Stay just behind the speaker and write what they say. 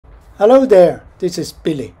Hello there, this is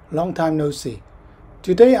Billy, long time no see.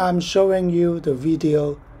 Today I'm showing you the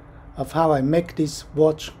video of how I make this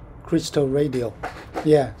watch crystal radio.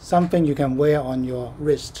 Yeah, something you can wear on your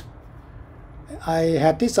wrist. I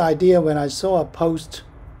had this idea when I saw a post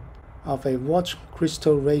of a watch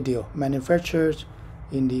crystal radio manufactured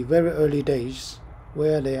in the very early days,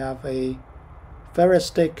 where they have a ferrite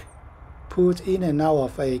stick put in and out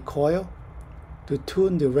of a coil to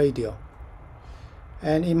tune the radio.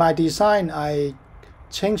 And in my design, I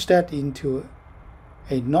changed that into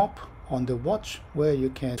a knob on the watch where you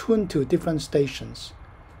can tune to different stations.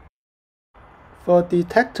 For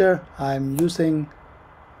detector, I'm using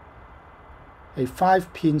a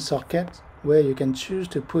 5-pin socket where you can choose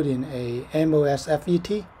to put in a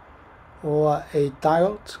MOSFET or a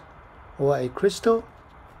diode or a crystal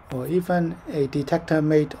or even a detector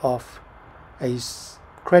made of a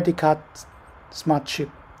credit card smart chip.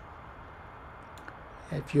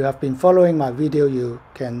 If you have been following my video, you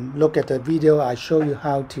can look at the video. I show you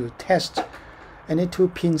how to test any 2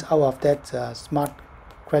 pins out of that smart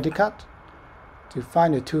credit card to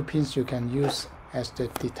find the 2 pins you can use as the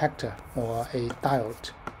detector or a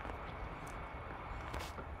diode.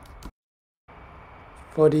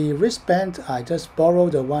 For the wristband, I just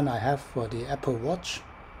borrowed the one I have for the Apple Watch.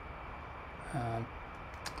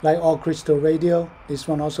 Like all crystal radio, this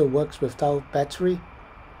one also works without battery.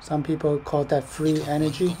 Some people call that free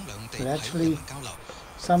energy, but actually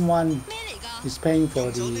someone is paying for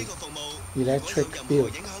the electric bill.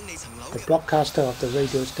 The broadcaster of the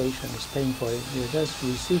radio station is paying for it. You're just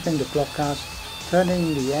receiving the broadcast,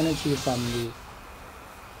 turning the energy from the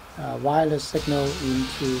wireless signal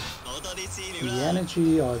into the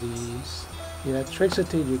energy or the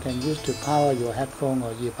electricity you can use to power your headphone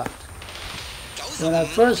or earbud. When I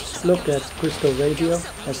first looked at crystal radio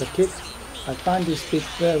as a kid, I find this bit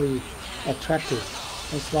very attractive.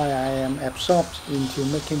 That's why I am absorbed into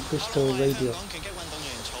making crystal radio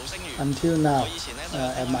until now,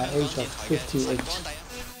 at my age of 58.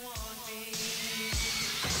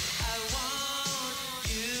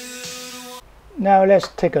 Now let's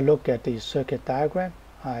take a look at the circuit diagram.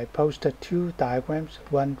 I posted 2 diagrams,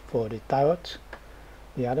 one for the diode,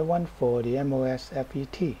 the other one for the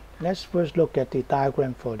MOSFET. Let's first look at the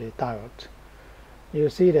diagram for the diode. You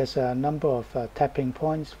see there's a number of tapping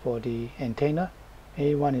points for the antenna.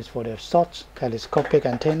 A1 is for the short telescopic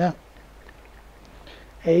antenna.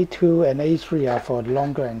 A2 and A3 are for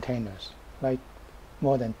longer antennas, like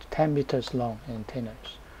more than 10 meters long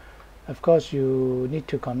antennas. Of course, you need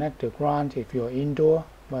to connect the ground if you're indoor,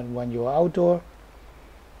 but when you're outdoor,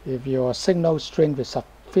 if your signal strength is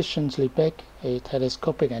sufficiently big, a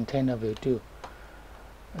telescopic antenna will do.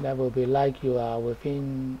 That will be like you are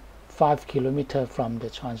within 5 kilometers from the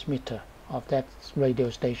transmitter of that radio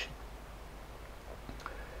station.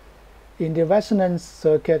 In the resonance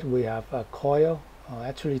circuit, we have a coil, or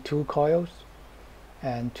actually 2 coils,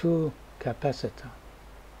 and 2 capacitors.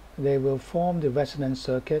 They will form the resonance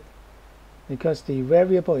circuit because the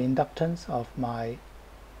variable inductance of my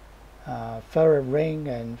ferrite ring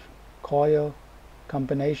and coil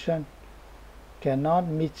combination cannot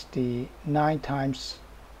meet the 9 times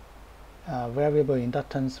variable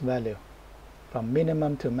inductance value from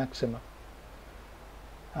minimum to maximum.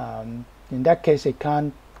 In that case, it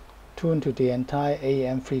can't tune to the entire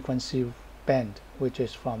AM frequency band, which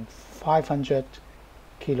is from 500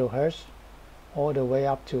 kilohertz all the way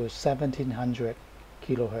up to 1700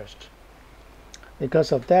 kilohertz.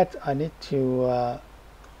 Because of that, I need to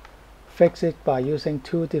fix it by using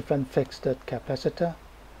 2 different fixed capacitors.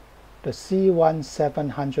 The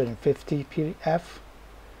C1750PF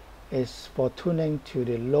is for tuning to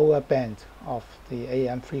the lower band of the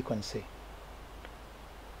AM frequency.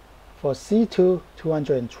 For C2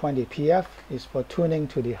 220PF is for tuning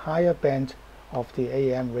to the higher band of the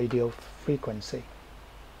AM radio frequency.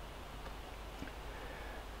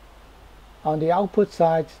 On the output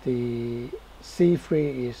side, the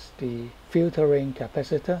C3 is the filtering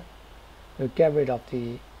capacitor to get rid of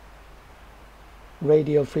the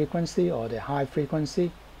radio frequency or the high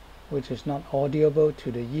frequency, which is not audible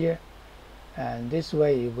to the ear, and this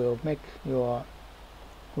way it will make your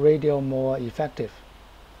radio more effective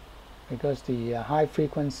because the high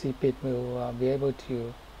frequency bit will be able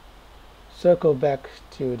to circle back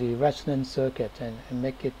to the resonance circuit and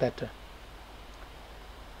make it better.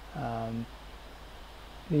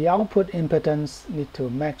 The output impedance need to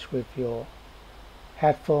match with your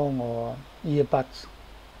headphone or earbuds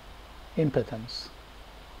impedance.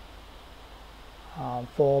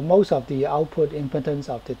 For most of the output impedance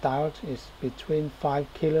of the diode is between 5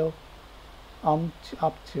 kilo ohm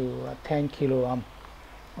up to 10 kilo ohm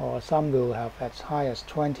or some will have as high as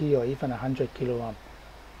 20 or even 100 kiloohm.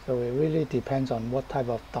 So it really depends on what type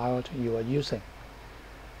of diode you are using.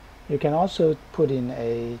 You can also put in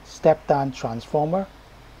a step-down transformer.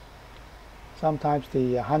 Sometimes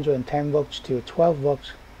the 110 volts to 12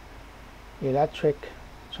 volts electric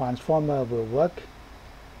transformer will work.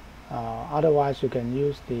 Otherwise, you can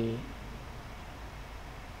use the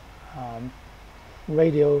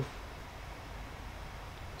radio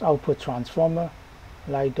output transformer,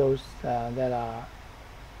 like those that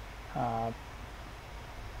are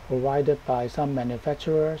provided by some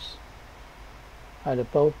manufacturers, the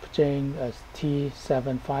bulb chain as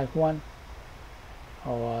T751,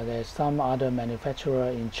 or there's some other manufacturer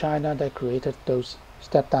in China that created those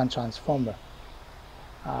step-down transformer.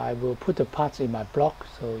 I will put the parts in my blog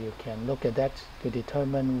so you can look at that to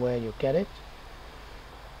determine where you get it.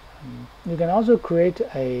 You can also create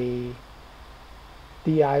a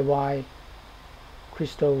DIY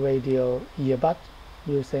crystal radio earbud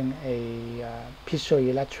using a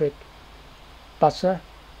piezoelectric buzzer.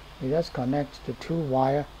 You just connect the two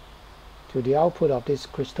wires to the output of this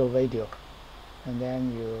crystal radio, and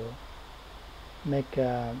then you make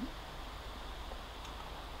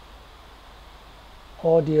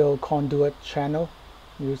audio conduit channel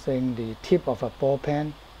using the tip of a ball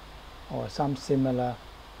pen or some similar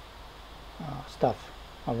stuff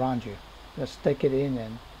around you. Just stick it in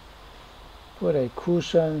and put a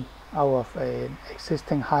cushion out of an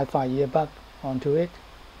existing hi-fi earbud onto it,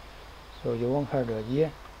 so you won't hurt your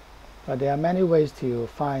ear. But there are many ways to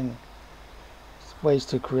find ways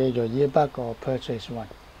to create your earbud or purchase one.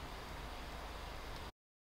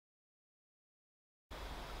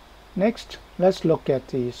 Next, let's look at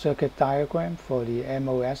the circuit diagram for the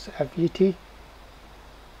MOSFET.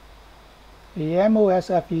 The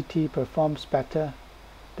MOSFET performs better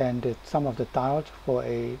than some of the diodes for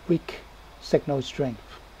a weak signal strength.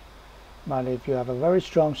 But if you have a very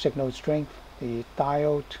strong signal strength, the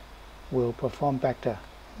diode will perform better,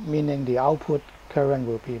 meaning the output current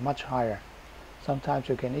will be much higher. Sometimes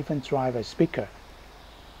you can even drive a speaker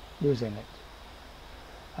using it.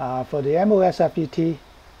 For the MOSFET,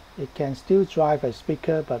 it can still drive a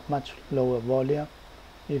speaker but much lower volume,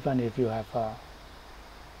 even if you have a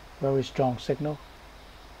very strong signal.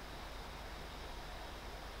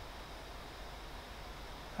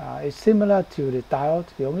 It's similar to the diode.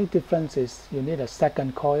 The only difference is you need a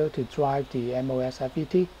second coil to drive the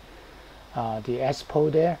MOSFET. The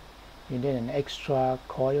S-pole there, you need an extra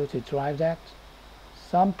coil to drive that.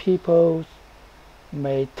 Some people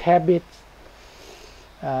may tap it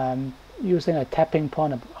using a tapping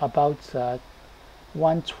point about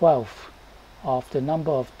 1/12 of the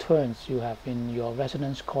number of turns you have in your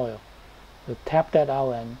resonance coil. So tap that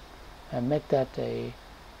out and make that a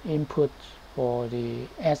input for the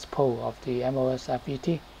S-pole of the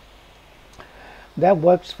MOSFET. That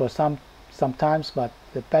works for sometimes, but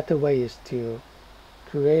the better way is to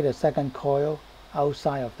create a second coil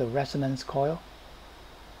outside of the resonance coil.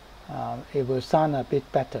 It will sound a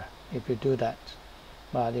bit better if you do that.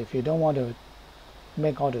 But if you don't want to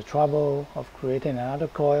make all the trouble of creating another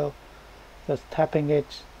coil, just tapping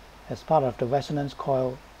it as part of the resonance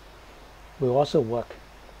coil will also work.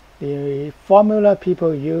 The formula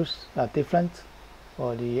people use are different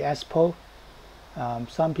for the S-pole.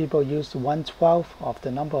 Some people use 1/12 of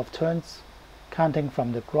the number of turns, counting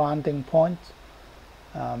from the grounding point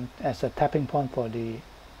as a tapping point for the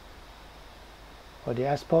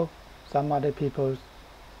S-pole. Some other people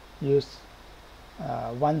use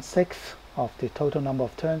 1/6 of the total number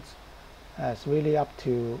of turns. It's really up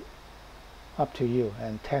to you,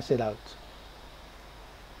 and test it out.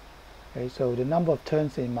 Okay, so the number of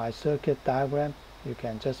turns in my circuit diagram, you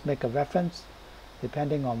can just make a reference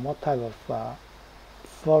depending on what type of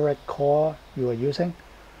Farad core you are using.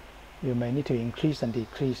 You may need to increase and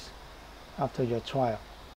decrease after your trial.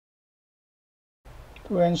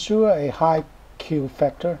 To ensure a high Q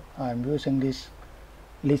factor, I'm using this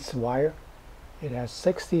lead wire. It has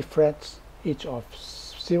 60 threads, each of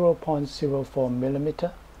 0.04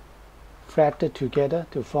 millimeter, threaded together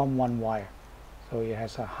to form one wire. So it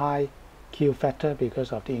has a high Q factor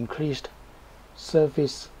because of the increased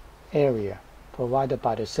surface area provided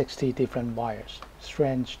by the 60 different wires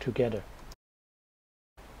stranded together.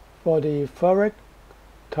 For the Farad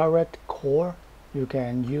turret core, you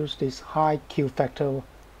can use this high Q factor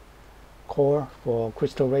core for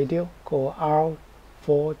crystal radio called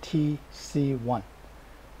R4TC1.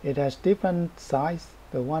 It has different size.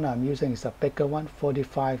 The one I'm using is a bigger one,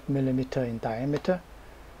 45 millimeter in diameter,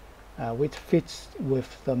 which fits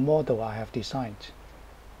with the model I have designed.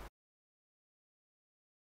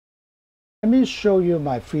 Let me show you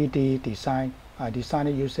my 3D design I designed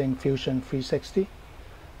it using Fusion 360.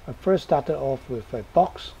 I first started off with a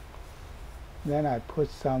box, then I put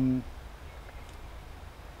some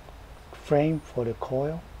frame for the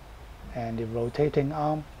coil and the rotating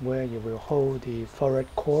arm where you will hold the forward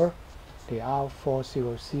core, the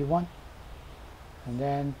R40C1, and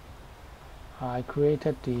then I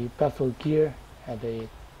created the baffle gear at the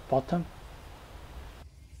bottom.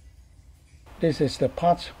 This is the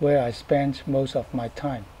part where I spent most of my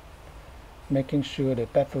time, making sure the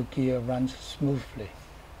baffle gear runs smoothly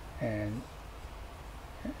and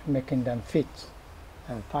making them fit.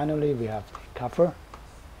 And finally we have the cover.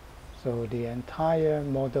 So the entire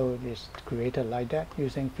model is created like that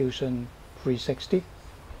using Fusion 360.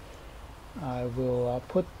 I will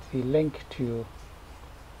put the link to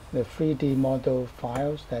the 3D model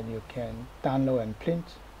files that you can download and print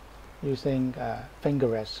using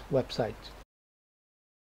Thingiverse website.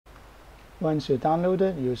 Once you download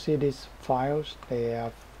it, you see these files. They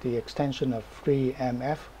have the extension of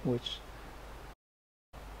 3MF, which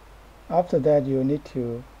after that you need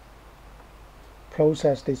to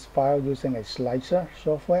process this file using a slicer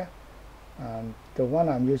software. The one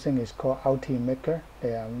I'm using is called Ultimaker.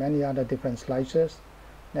 There are many other different slicers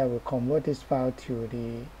that will convert this file to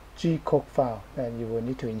the G-code file that you will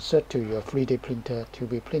need to insert to your 3D printer to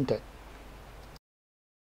be printed.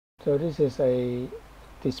 So this is a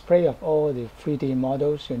display of all the 3D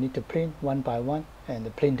models you need to print one by one and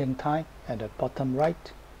the printing time at the bottom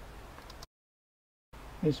right.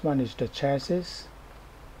 This one is the chassis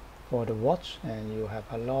for the watch, and you have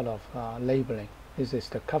a lot of labeling. This is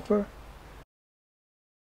the cover.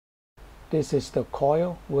 This is the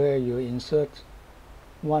coil where you insert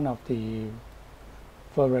one of the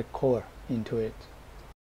forward core into it.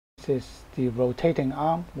 This is the rotating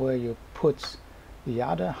arm where you put the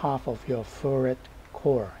other half of your forward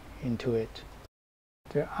core into it.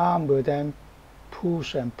 The arm will then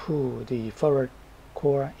push and pull the forward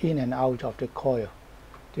core in and out of the coil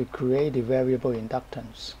to create the variable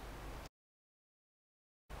inductance.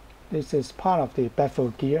 This is part of the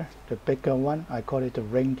baffle gear, the bigger one. I call it the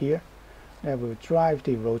ring gear, that will drive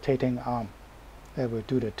the rotating arm that will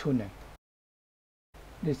do the tuning.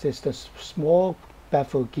 This is the small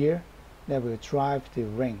baffle gear that will drive the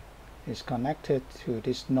ring. It's connected to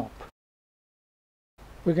this knob.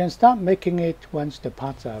 We can start making it once the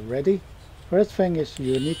parts are ready. First thing is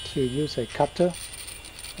you need to use a cutter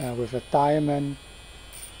with a diamond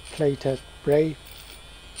plated blade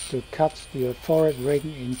to cut your forward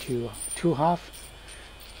ring into two halves.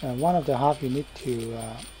 One of the halves you need to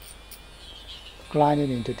grind it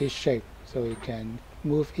into this shape so you can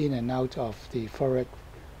move in and out of the forward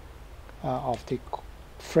of the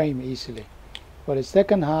frame easily. For the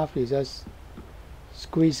second half, you just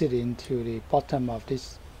squeeze it into the bottom of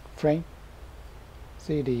this frame.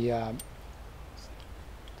 See the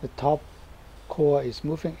top core is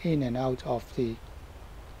moving in and out of the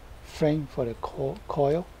frame for the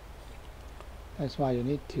coil. That's why you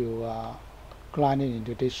need to grind it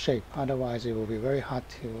into this shape, otherwise it will be very hard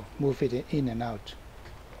to move it in and out.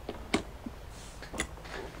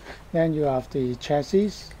 Then you have the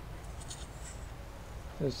chassis.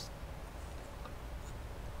 Just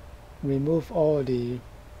remove all the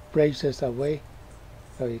braces away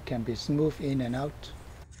so it can be smooth in and out.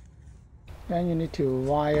 Then you need to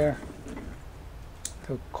wire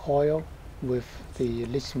the coil with the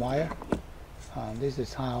list wire. This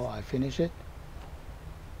is how I finish it.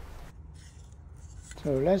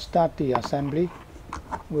 So let's start the assembly.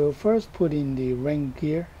 We'll first put in the ring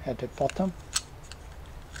gear at the bottom.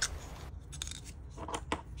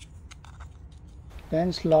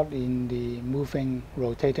 Then slot in the moving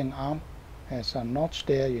rotating arm. There's a notch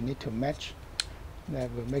there you need to match. That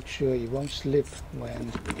will make sure it won't slip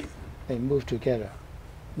when they move together.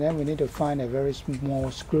 Then we need to find a very small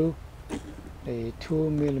screw, a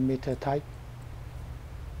 2mm type,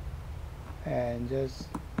 and just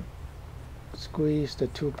squeeze the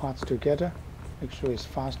two parts together. Make sure it's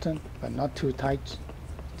fastened but not too tight.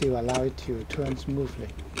 Still allow it to turn smoothly.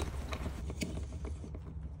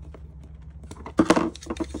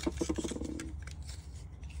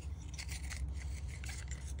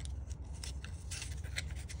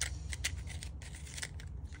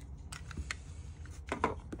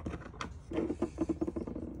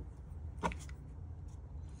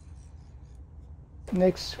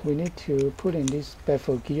 Next, we need to put in this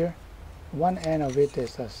baffle gear. One end of it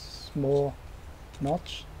is a small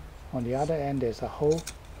notch, on the other end there's a hole,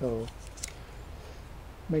 so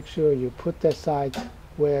make sure you put that side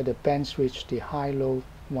where the band switch, the high-low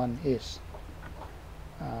one, is.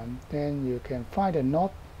 Then you can find a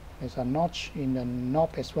knob. There's a notch in the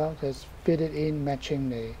knob as well. Just fit it in, matching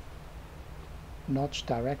notch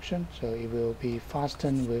direction, so it will be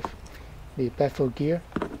fastened with the baffle gear.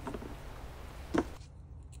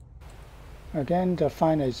 Again,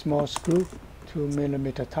 find a small screw,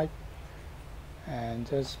 2mm type, and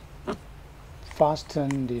just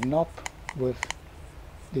fasten the knob with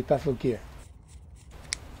the baffle gear.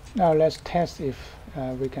 Now let's test if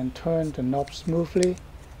we can turn the knob smoothly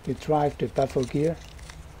to drive the baffle gear,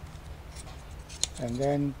 and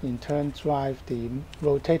then in turn drive the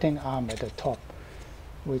rotating arm at the top,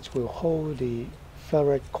 which will hold the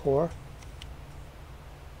ferrite core.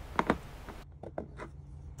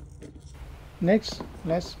 Next,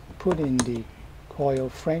 let's put in the coil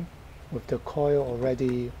frame with the coil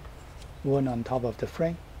already worn on top of the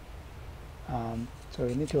frame. So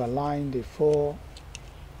you need to align the 4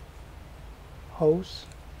 holes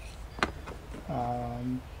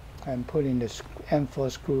and put in the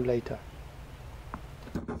M4 screw later.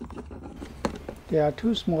 There are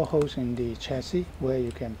 2 small holes in the chassis where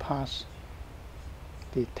you can pass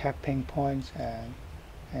the tapping points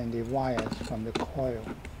and the wires from the coil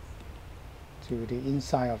to the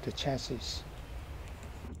inside of the chassis.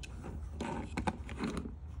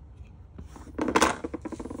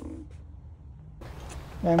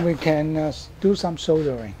 Then we can do some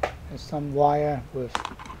soldering. There's some wire with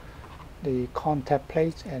the contact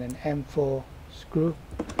plates and an M4 screw,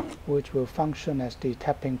 which will function as the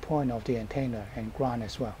tapping point of the antenna and ground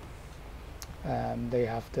as well. They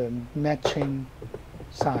have the matching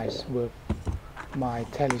size with my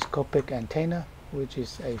telescopic antenna, which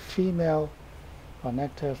is a female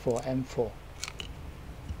connector for M4.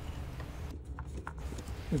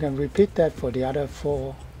 You can repeat that for the other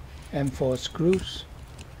 4 M4 screws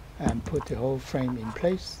and put the whole frame in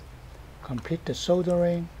place. Complete the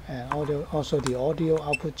soldering and also the audio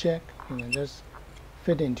output jack. You can just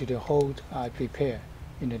fit into the hole I prepared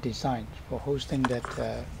in the design for hosting that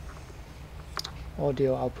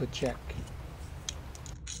audio output jack.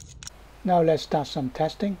 Now let's start some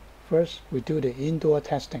testing. First, we do the indoor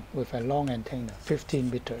testing with a long antenna, 15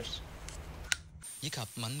 meters. 以及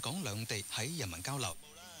閩港兩地喺人民交流。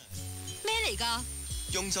咩嚟㗎？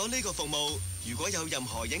用咗呢個服務，如果有任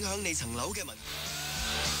何影響你層樓嘅文，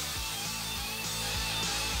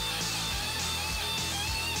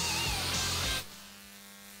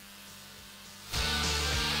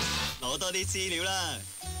攞多啲資料啦。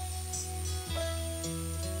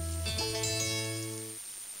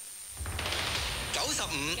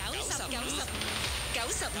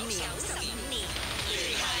95年聯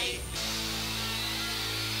繫。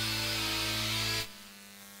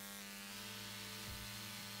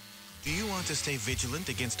Do you want to stay vigilant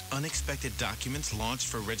against unexpected documents launched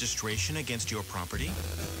for registration against your property?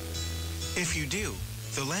 If you do,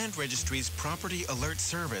 the Land Registry's Property Alert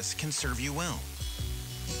Service can serve you well.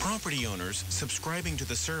 Property owners subscribing to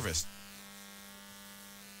the service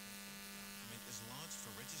is lodged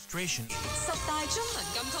for registration. 10大中文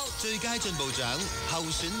金曲最佳進步獎候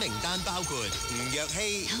選名單包括吳若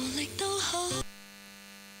希。有力都好。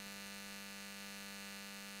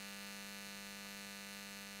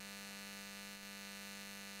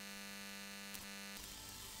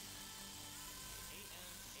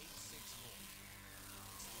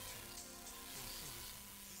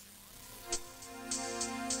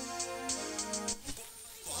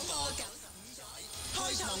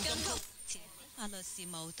法律事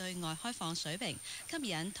務對外開放水平，吸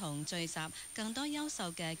引同聚集更多優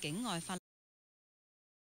秀嘅境外法律。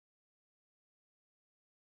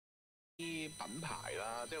品牌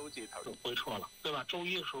啦，即係好似頭先回撤了，對吧？周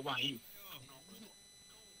一的時候萬億。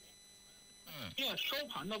因為收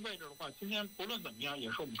盤的位置的話，今天不論怎麼樣，也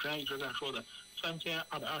是我們之前一直在說的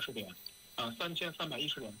3220點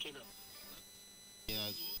，3310點這個。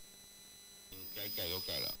計都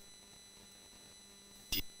計了。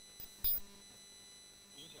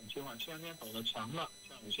情况前天走的强了，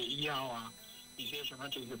像有些医药啊，一些什么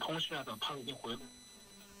这些通讯啊等，它已经回来，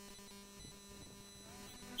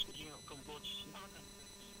是因为有更多其他的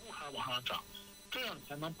物还往上涨，这样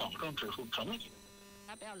才能保證指數整體。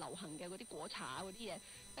比較流行嘅嗰啲果茶嗰啲嘢，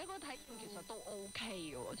喺個體驗其實都 OK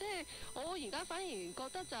嘅喎，即係我而家反而覺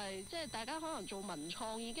得就係即係大家可能做文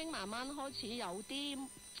創已經慢慢開始有啲。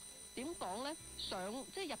點講呢？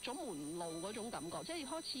即係入咗門路嗰種感覺，即係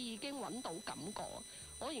開始已經揾到感覺。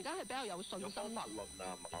我而家係比較有信心。有方法論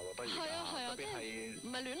啊，我覺得而家特別係唔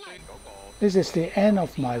係亂嚟。This is the end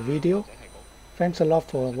of my video. Thanks a lot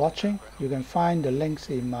for watching. You can find the links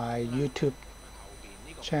in my YouTube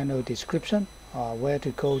channel description, where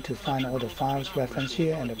to go to find all the files referenced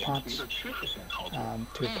here and the parts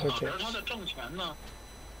to purchase.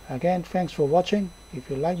 Again, thanks for watching. If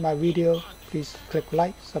you like my video, please click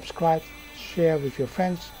like, subscribe, share with your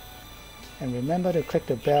friends, And remember to click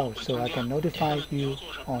the bell so I can notify you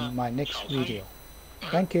on my next video.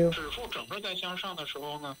 Thank you. 指数整个在向上的时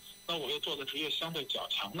候呢，那我又做的职业相对较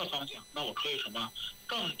强的方向，那我可以什么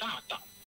更大档